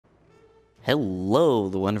Hello,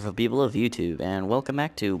 the wonderful people of YouTube, and welcome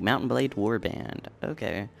back to Mountain Blade Warband.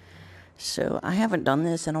 Okay, so I haven't done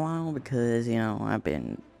this in a while because, I've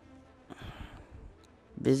been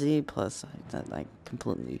busy, plus I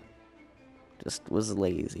completely just was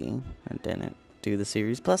lazy and didn't do the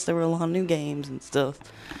series. Plus, there were a lot of new games and stuff.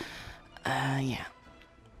 Yeah.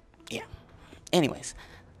 Anyways,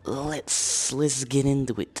 let's get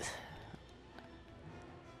into it.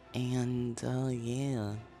 And,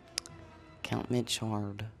 yeah. Count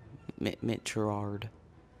Mitchard. Mitchard.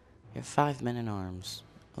 You have 5 men in arms.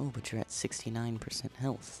 Oh, but you're at 69%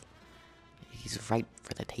 health. He's ripe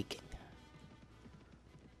for the taking.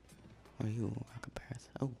 Are you, Akaparth?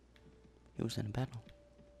 Oh, he was in a battle.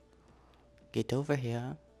 Get over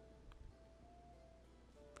here.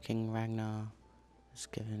 King Ragnar is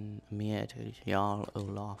given Emir to Jarl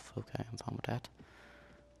Olaf. Okay, I'm fine with that.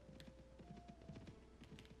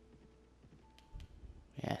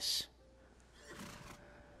 Yes.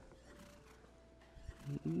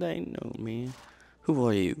 They know me. Who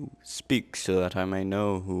are you? Speak so that I may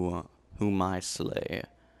know whom I slay.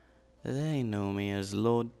 They know me as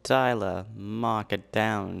Lord Tyler. Mark it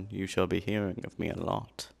down. You shall be hearing of me a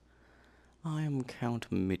lot. I am Count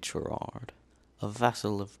Mitchard, a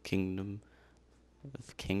vassal of Kingdom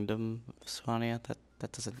of Swania.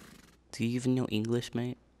 That doesn't. Do you even know English,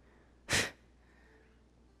 mate?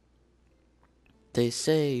 They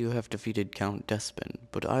say you have defeated Count Despin,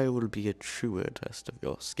 but I will be a truer test of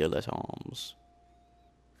your skill at arms.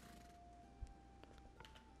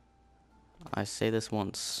 I say this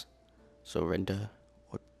once. Surrender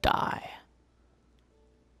or die.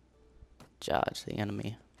 Charge the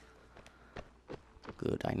enemy.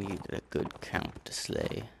 Good, I needed a good count to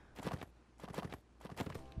slay.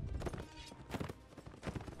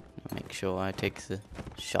 Make sure I take the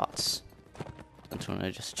shots. Don't want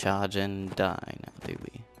to just charge in and die now, do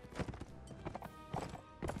we?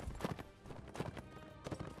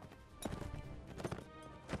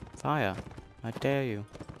 Fire. I dare you.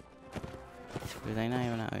 Do they not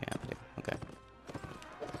even know? Oh, yeah, they do. Okay.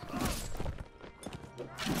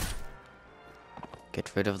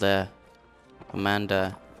 Get rid of their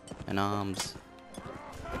commander in arms.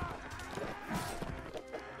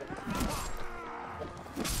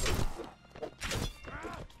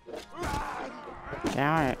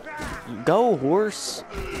 Damn it. Go, horse!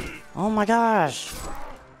 Oh my gosh!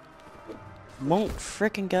 Won't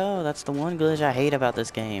frickin' go. That's the one glitch I hate about this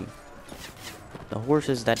game. The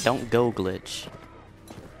horses that don't go glitch.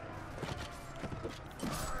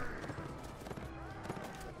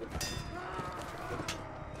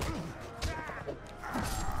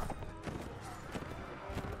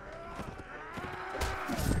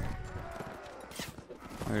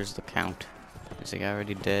 Where's the count? Is he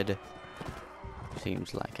already dead?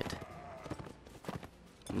 Seems like it.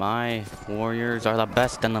 My warriors are the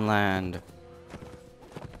best in the land.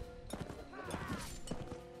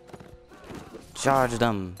 Charge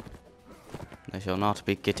them. They shall not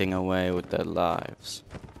be getting away with their lives.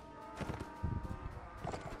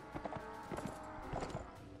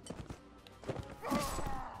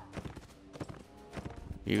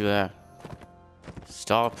 You there.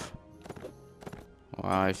 Stop, or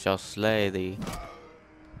I shall slay thee.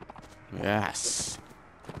 Yes.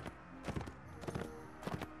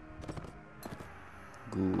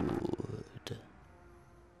 Good.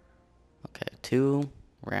 Okay, 2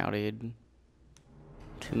 routed.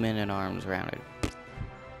 2 men in arms routed.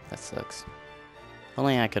 That sucks. If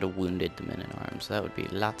only I could have wounded the men in arms. That would be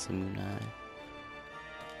lots of Mooneye.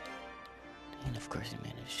 And of course he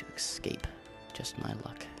managed to escape. Just my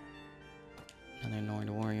luck. Another Nord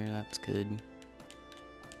warrior, that's good. And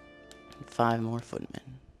 5 more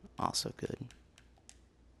footmen. Also good.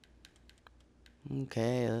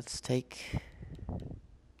 Okay, let's take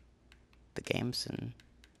the Gamson.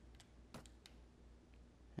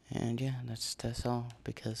 And yeah, that's all,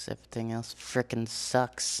 because everything else frickin'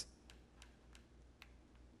 sucks.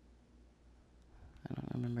 I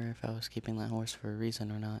don't remember if I was keeping that horse for a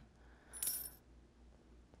reason or not.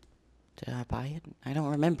 Did I buy it? I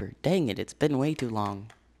don't remember. Dang it, it's been way too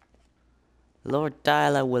long. Lord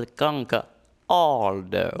Tyler will conquer all,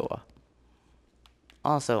 though.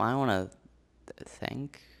 Also, I want to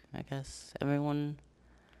thank, I guess, everyone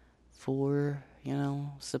for,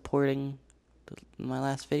 supporting my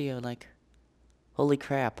last video. Like, holy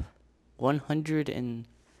crap. 100 and...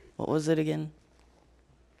 what was it again?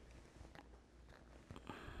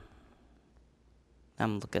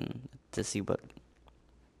 I'm looking to see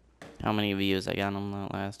how many views I got on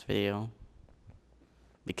that last video.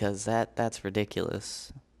 Because that's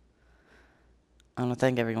ridiculous. I want to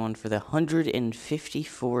thank everyone for the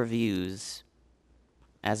 154 views.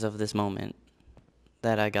 as of this moment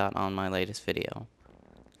that I got on my latest video.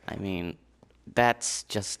 I mean, that's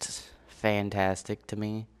just fantastic to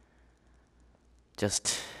me.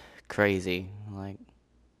 Just crazy, like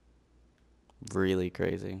really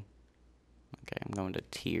crazy. Okay, I'm going to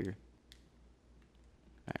tier.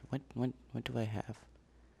 Alright, what do I have?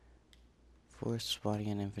 4 swatting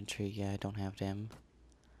and infantry. Yeah, I don't have them.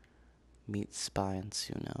 Meet spy and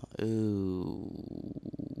Suno. Ooh,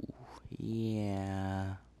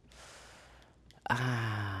 yeah.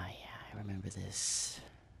 Ah, yeah, I remember this.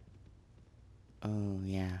 Oh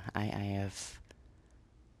yeah, I have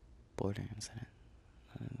border incident.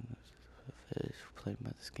 Played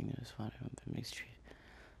by this king of the spot. Mixed tree.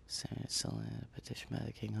 Selling a petition by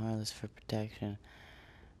the king Harless for protection.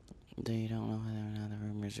 Though you don't know whether or not the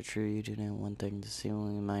rumors are true, you do know one thing: the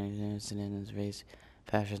seemingly minor incident has raised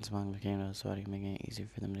passions among the king of the spot, making it easier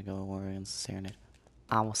for them to go to war against the Serenade.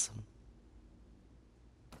 Awesome.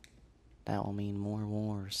 That will mean more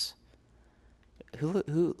wars.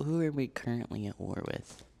 Who are we currently at war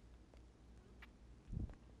with?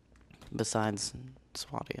 Besides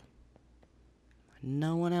Swadia.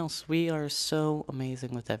 No one else. We are so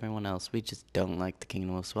amazing with everyone else. We just don't like the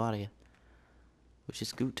Kingdom of Swadia. Which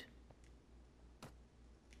is good.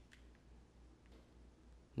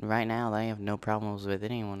 Right now, they have no problems with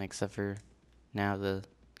anyone except for now the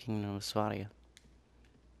Kingdom of Swadia.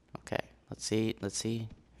 Okay, let's see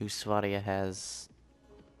who Swadia has.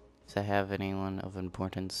 Does it have anyone of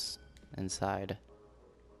importance inside?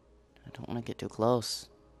 I don't want to get too close.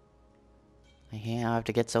 I have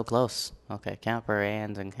to get so close. Okay, Count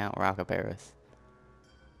Barans and Count Rockabareth.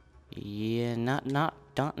 Yeah, not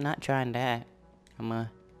trying that. I'm gonna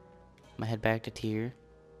head back to tier.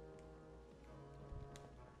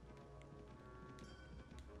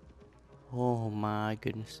 Oh my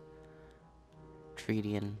goodness.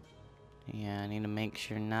 Treatian. Yeah, I need to make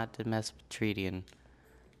sure not to mess with Treatian.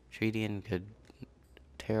 Treatian could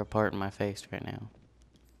tear apart my face right now.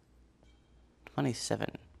 27.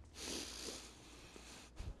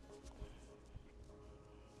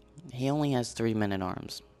 He only has 3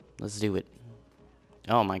 men-at-arms. Let's do it.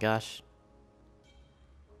 Oh my gosh.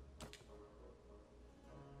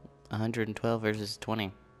 112 versus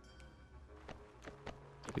 20.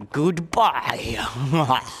 Goodbye!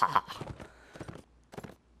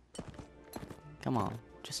 Come on.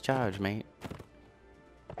 Just charge, mate.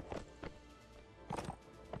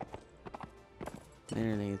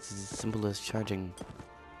 Literally, it's as simple as charging.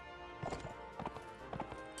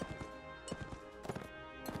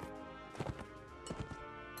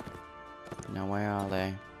 Now, where are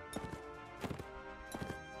they?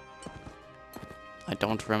 I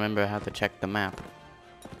don't remember how to check the map.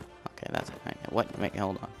 Okay, that's it. What? Wait,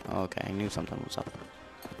 hold on. Okay, I knew something was up.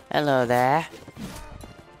 Hello there.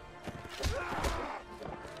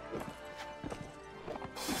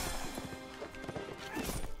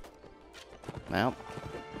 Well,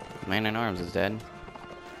 man-at-arms is dead.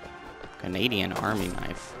 Canadian army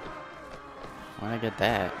knife. Where'd I get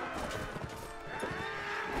that?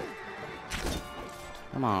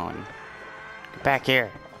 Come on. Get back here.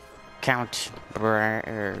 Count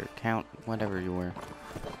whatever you were.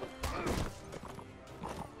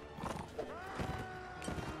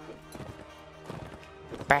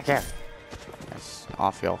 Back here. Yes,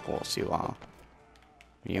 off your horse you are.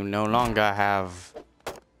 You no longer have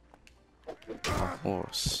a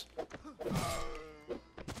horse.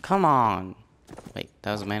 Come on. Wait,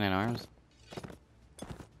 that was a man-at-arms?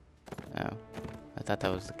 Oh. I thought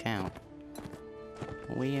that was the count.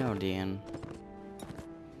 Weird, Ian.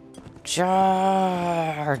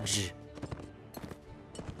 Charge!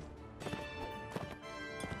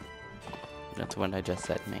 That's what I just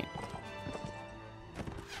said, mate.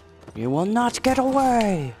 You will not get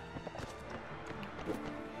away!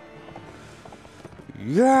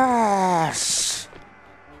 Yes!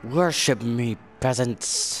 Worship me,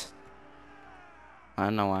 peasants! I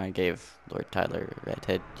don't know why I gave Lord Tyler a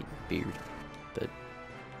redhead beard, but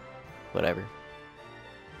whatever.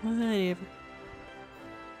 Whatever.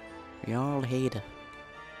 Y'all hate her.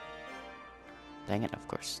 Dang it, of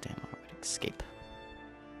course, damn, I would escape.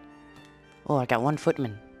 Oh, I got 1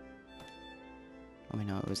 footman. Oh,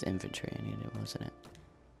 no, it was infantry I needed, wasn't it?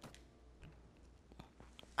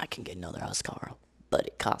 I can get another Huscarl, but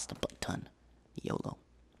it cost a butt-ton. YOLO.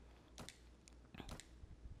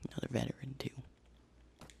 Another veteran, too.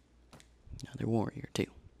 Another warrior, too.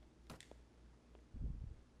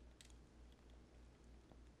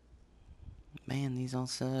 Man, these all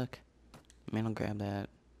suck. Man, I'll grab that.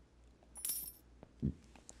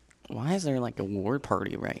 Why is there like a war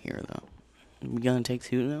party right here, though? We gonna take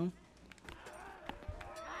 2 though?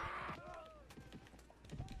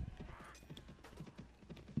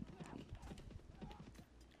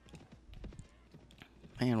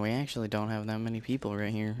 Man, we actually don't have that many people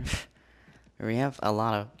right here. We have a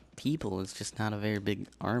lot of people, it's just not a very big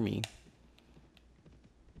army.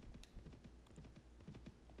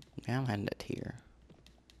 Yeah, I'm headed here.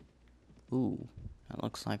 Ooh, that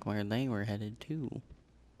looks like where they were headed too.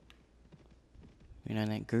 You know,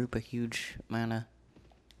 that group, a huge amount of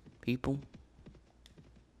people.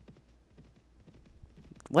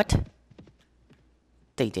 What?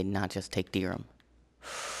 They did not just take Dirham.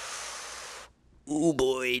 Ooh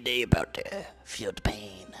boy, they about to feel the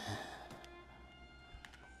pain.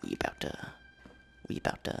 We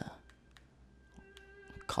about to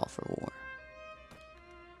call for war.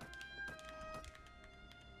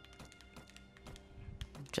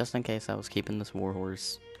 Just in case I was keeping this war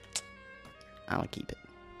horse, I'll keep it.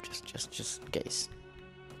 Just in case.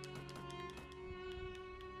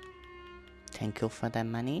 Thank you for that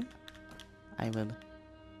money. I will.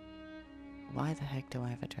 Why the heck do I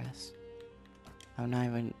have a dress? I'm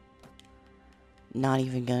not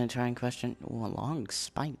even gonna try and question. Ooh, a long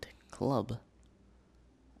spiked club.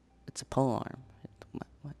 It's a pole arm.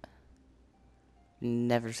 What?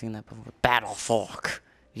 Never seen that before. Battle fork.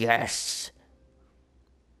 Yes.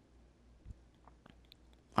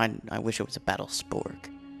 I wish it was a battle spork.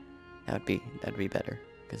 That'd be better.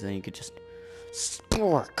 Because then you could just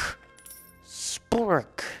spork.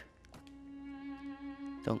 Spork.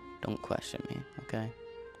 Don't question me, okay?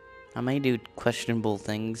 I may do questionable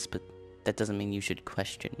things, but that doesn't mean you should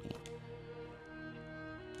question me.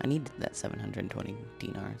 I needed that 720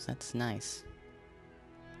 dinars. That's nice.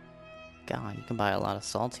 God, you can buy a lot of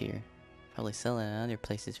salt here. Probably sell it in other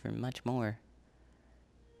places for much more.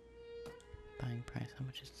 Buying price. How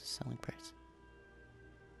much is the selling price?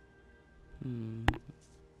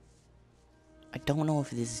 I don't know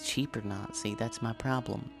if this is cheap or not. See, that's my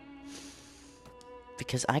problem.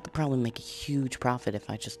 Because I could probably make a huge profit if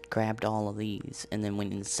I just grabbed all of these and then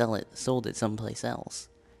went and sold it someplace else.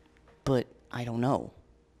 But I don't know.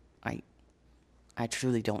 I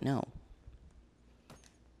truly don't know.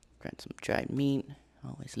 Grab some dried meat. I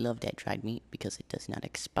always love that dried meat because it does not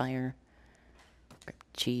expire. Grab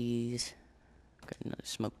cheese. Grab another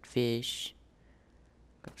smoked fish.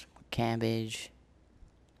 Grab some more cabbage.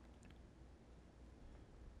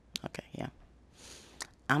 Okay, yeah.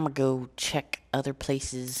 I'm gonna go check other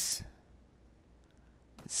places.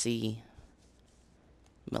 Let's see.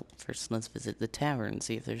 Well, first let's visit the tavern and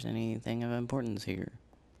see if there's anything of importance here.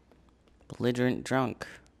 Belligerent drunk.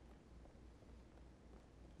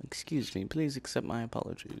 Excuse me, please accept my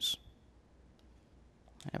apologies.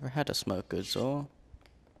 I never had a smoke, good soul.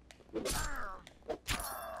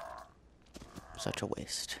 Such a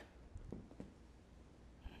waste.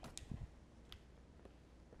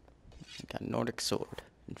 I got a Nordic sword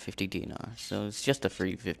and 50 dinars, so it's just a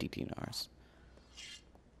free 50 dinars.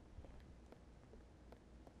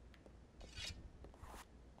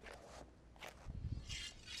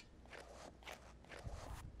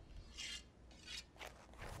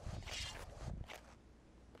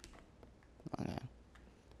 Okay.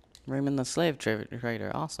 Raymond the slave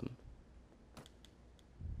trader, awesome.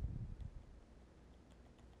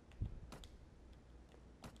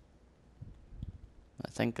 I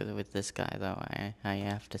think with this guy though, I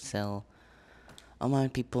have to sell all my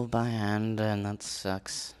people by hand, and that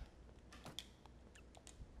sucks.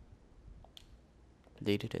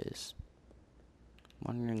 Indeed it is.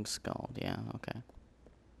 Wandering Scald, yeah, okay.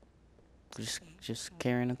 Just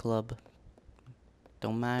carrying a club.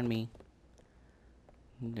 Don't mind me.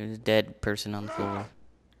 There's a dead person on the floor.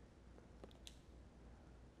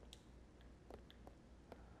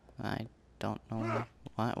 I don't know.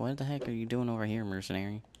 What the heck are you doing over here,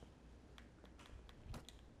 mercenary?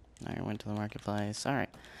 Alright, went to the marketplace.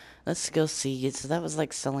 Alright. Let's go see. So that was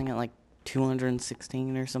like selling at like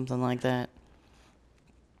 216 or something like that.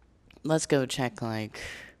 Let's go check like,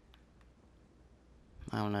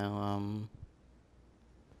 I don't know,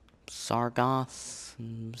 Sargoth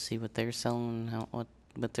and see what they're selling, what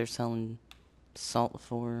they're selling salt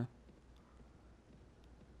for.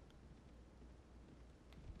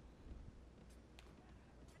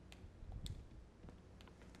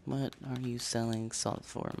 What are you selling salt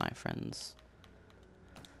for, my friends?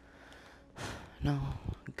 No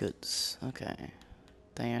goods. Okay.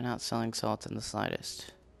 They are not selling salt in the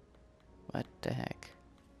slightest. What the heck?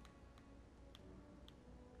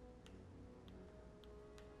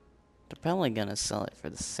 They're probably gonna sell it for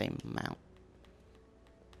the same amount.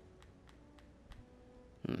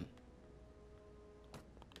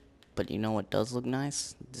 But you know what does look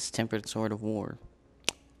nice? This tempered sword of war.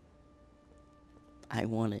 I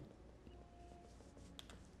want it.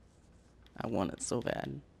 I want it so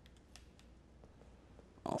bad.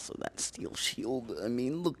 Also, that steel shield, I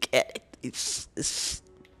mean, look at it. It's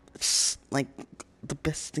like the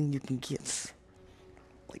best thing you can get.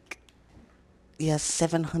 Like, he has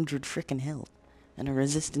 700 freaking health and a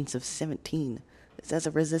resistance of 17. This has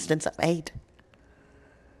a resistance of 8.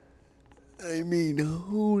 I mean,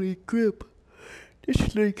 holy crap. This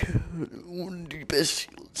is like one of the best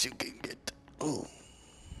shields you can get. Oh.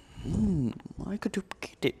 I could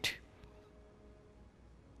get it.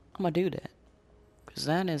 I'm gonna do that. Because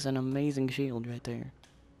that is an amazing shield right there.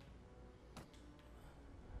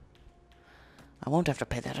 I won't have to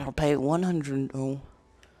pay that. I'll pay 100. Oh.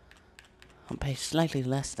 I'll pay slightly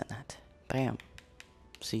less than that. Bam.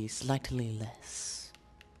 See, slightly less.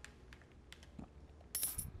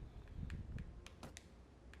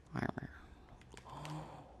 Armor.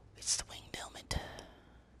 Oh, it's the winged helmet.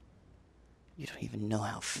 You don't even know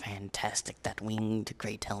how fantastic that winged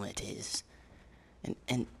great helmet is.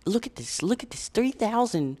 And look at this. Look at this.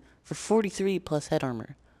 3,000 for 43 plus head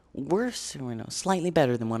armor. Worse, or no, slightly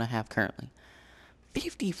better than what I have currently.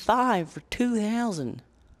 55 for 2,000.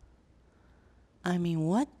 I mean,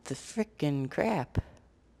 what the frickin' crap?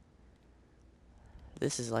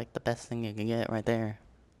 This is like the best thing you can get right there.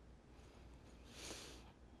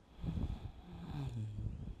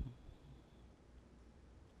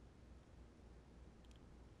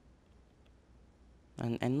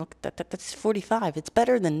 And look, that's 45. It's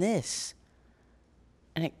better than this.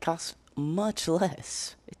 And it costs much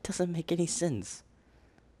less. It doesn't make any sense.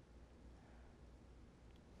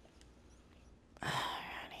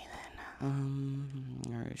 Alrighty then.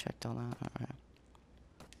 I already checked all that. Alright.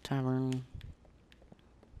 Tavern.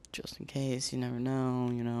 Just in case, you never know,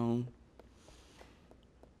 you know.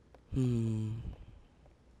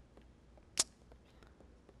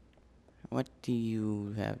 What do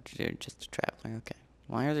you have to do? Just a traveler, okay.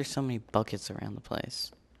 Why are there so many buckets around the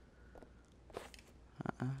place?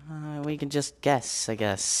 We can just guess, I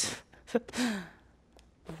guess.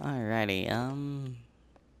 Alrighty,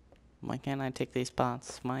 why can't I take these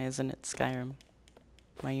pots? Why isn't it Skyrim?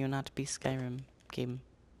 Why you not be Skyrim game?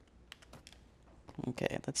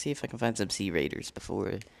 Okay, let's see if I can find some Sea Raiders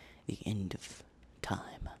before the end of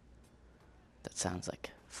time. That sounds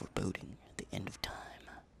like foreboding. The end of time.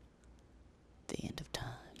 The end of time,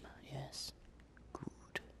 yes.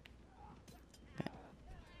 Good. Okay.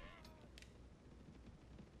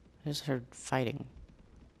 I just heard fighting.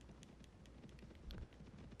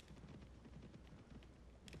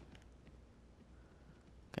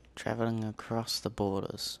 Okay, traveling across the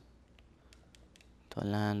borders to a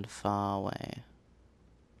land far away.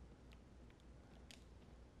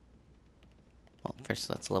 Well, first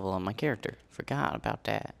let's level up my character. Forgot about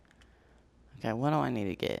that. Okay, what do I need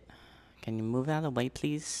to get? Can you move out of the way,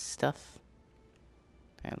 please, stuff?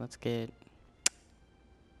 Okay, let's get...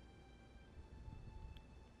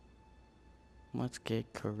 Let's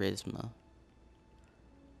get charisma.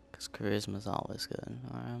 Because charisma's always good.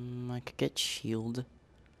 I could get shield.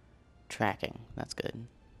 Tracking, that's good.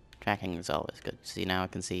 Tracking is always good. See, now I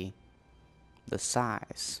can see the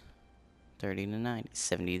size. 30 to 90,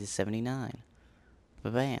 70 to 79.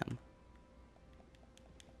 Bam.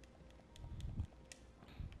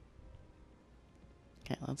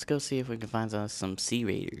 Okay, let's go see if we can find some Sea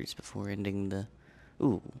Raiders before ending the...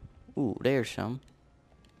 Ooh, there's some.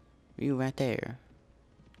 You right there.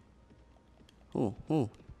 Ooh.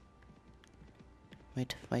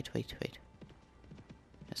 Wait.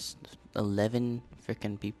 Yes, 11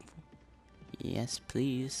 frickin' people. Yes,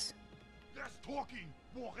 please. Less talking,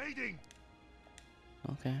 more raiding.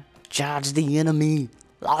 Okay. Charge the enemy.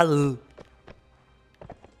 Lol.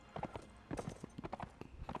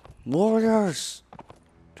 Warriors,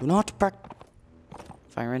 do not back.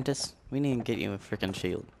 Firentus, we need to get you a frickin'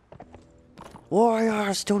 shield.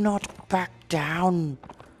 Warriors, do not back down.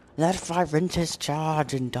 Let Firentus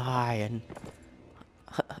charge and die. And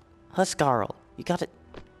Huskarl, you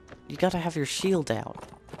gotta have your shield out.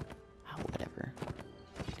 Oh, whatever.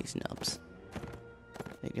 These nubs.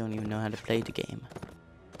 They don't even know how to play the game.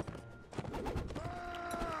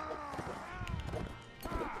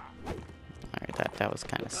 Alright, that was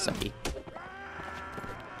kind of sucky.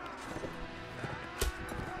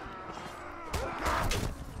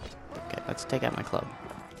 Okay, let's take out my club.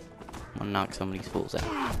 I'm gonna knock some of these fools out.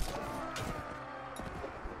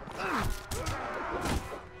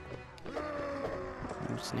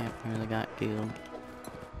 Oh snap, I really got killed.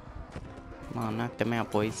 Come on, knock them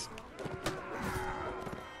out, boys.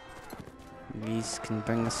 These can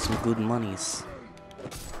bring us some good monies.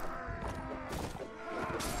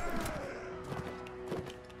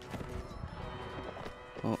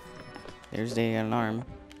 Oh, there's the alarm.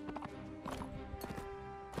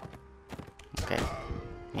 Okay,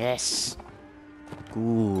 Yes.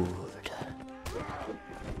 Good.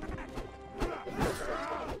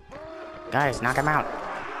 Guys, knock him out.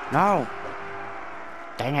 No.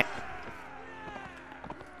 Dang it.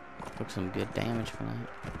 Took some good damage for that.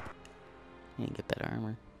 Need to get better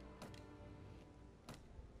armor.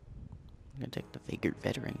 I'm gonna take the figured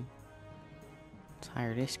veteran. Let's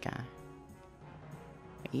hire this guy.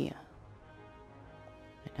 Yeah.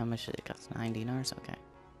 And how much did it cost? 90 dinars? Okay.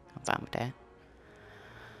 I'm fine with that.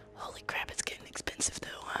 Holy crap, it's getting expensive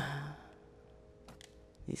though.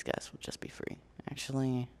 These guys will just be free.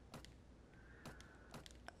 Actually,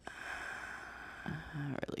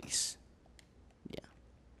 release. Yeah.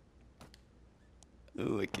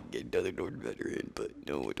 Oh, I can get another Northern veteran, but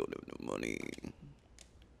no, I don't have no money.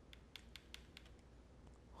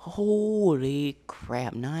 Holy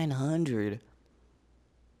crap, 900.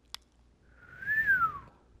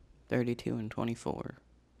 32 and 24.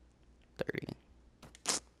 30.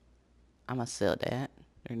 I'ma sell that.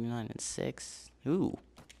 39 and 6. Ooh.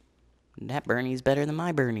 That Bernie's better than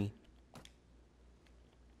my Bernie.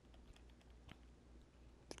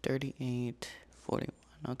 38, 41.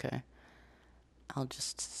 Okay. I'll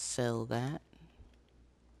just sell that.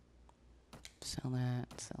 Sell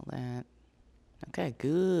that. Sell that. Okay,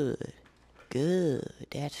 good. Good.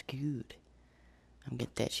 That's good. I'm gonna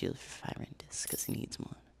get that shield for Fyrendis because he needs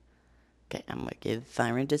one. Okay, I'm gonna give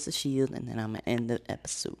Fyrendis a shield and then I'm gonna end the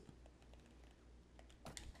episode.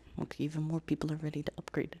 Okay, even more people are ready to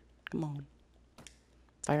upgrade. Come on.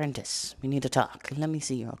 Fyrendis, we need to talk. Let me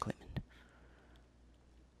see your equipment.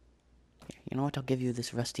 Here, you know what? I'll give you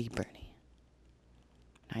this rusty Bernie.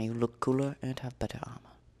 Now you look cooler and have better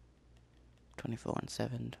armor. 24 and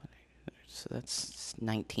 7. 20, so that's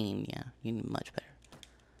 19, yeah. You need much better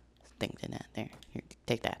things than that. There, here,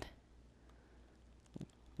 take that.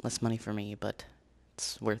 Less money for me, but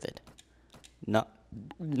it's worth it. Not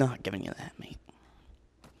giving you that, mate.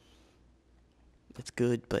 It's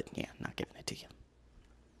good, but yeah, not giving it to you.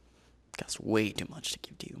 Costs way too much to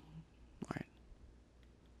give to you. Alright.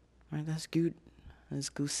 Alright, that's good. Let's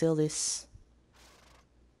go sell this.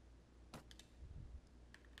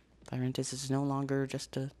 Fyrendis is no longer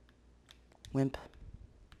just a wimp.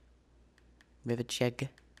 Rivacheg.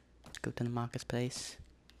 Let's go to the marketplace.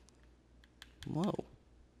 Whoa.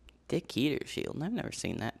 Dick Eater shield. I've never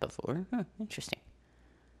seen that before. Huh, interesting.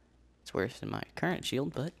 It's worse than my current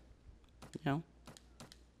shield, but, you know.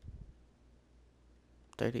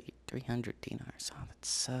 300 dinars. Oh, that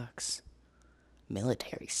sucks.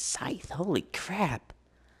 Military scythe. Holy crap.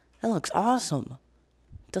 That looks awesome.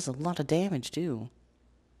 It does a lot of damage, too.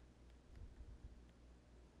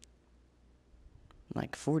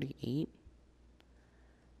 Like 48?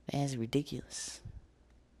 That is ridiculous.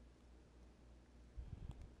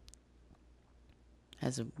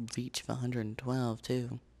 Has a reach of 112,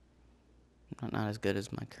 too. Not as good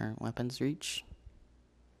as my current weapons reach.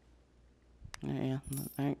 Yeah,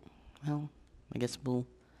 alright. Well, I guess we'll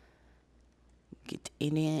get to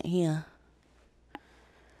end it here.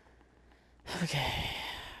 Okay.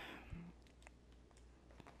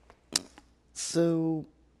 So,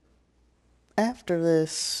 after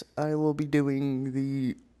this, I will be doing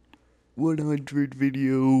the 100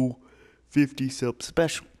 video 50 sub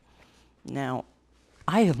special. Now,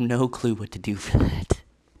 I have no clue what to do for that.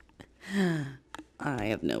 I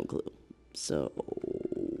have no clue. So,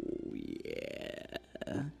 yeah.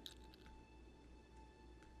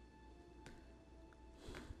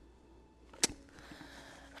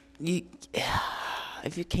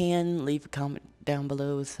 If you can, leave a comment down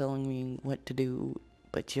below telling me what to do,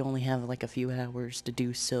 but you only have like a few hours to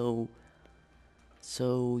do so.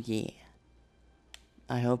 So, yeah.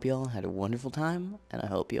 I hope y'all had a wonderful time, and I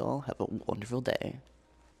hope y'all have a wonderful day.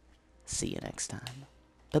 See you next time.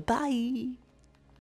 Bye-bye!